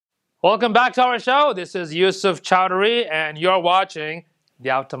Welcome back to our show. This is Yusuf Chowdhury and you're watching The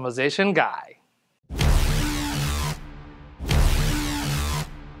Optimization Guy.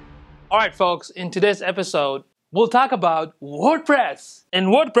 Alright folks, in today's episode, we'll talk about WordPress. And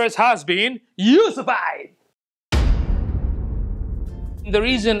WordPress has been Yusified. The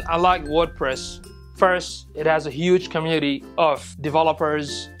reason I like WordPress, first, it has a huge community of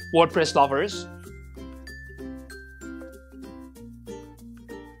developers, WordPress lovers.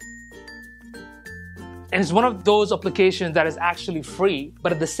 And it's one of those applications that is actually free,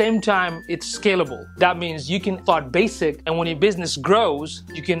 but at the same time, it's scalable. That means you can start basic, and when your business grows,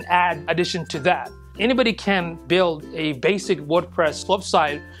 you can add addition to that. Anybody can build a basic WordPress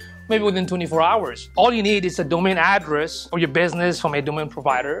website maybe within 24 hours. All you need is a domain address or your business from a domain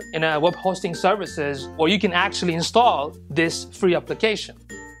provider and a web hosting services, or you can actually install this free application.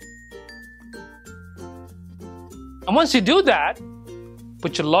 And once you do that,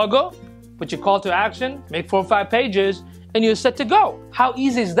 put your logo, put your call to action, make 4 or 5 pages, and you're set to go. How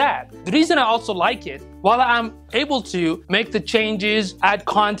easy is that? The reason I also like it, while I'm able to make the changes, add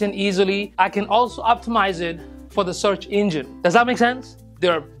content easily, I can also optimize it for the search engine. Does that make sense?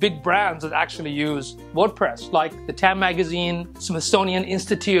 There are big brands that actually use WordPress, like the Time Magazine, Smithsonian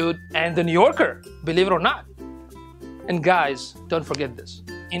Institute, and the New Yorker, believe it or not. And guys, don't forget this.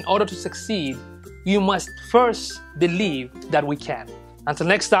 In order to succeed, you must first believe that we can. Until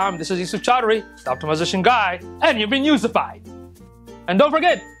next time, this is Yusuf Chowdhury, the Optimization Guy, and you've been Yusified. And don't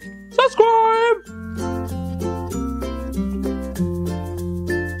forget, subscribe!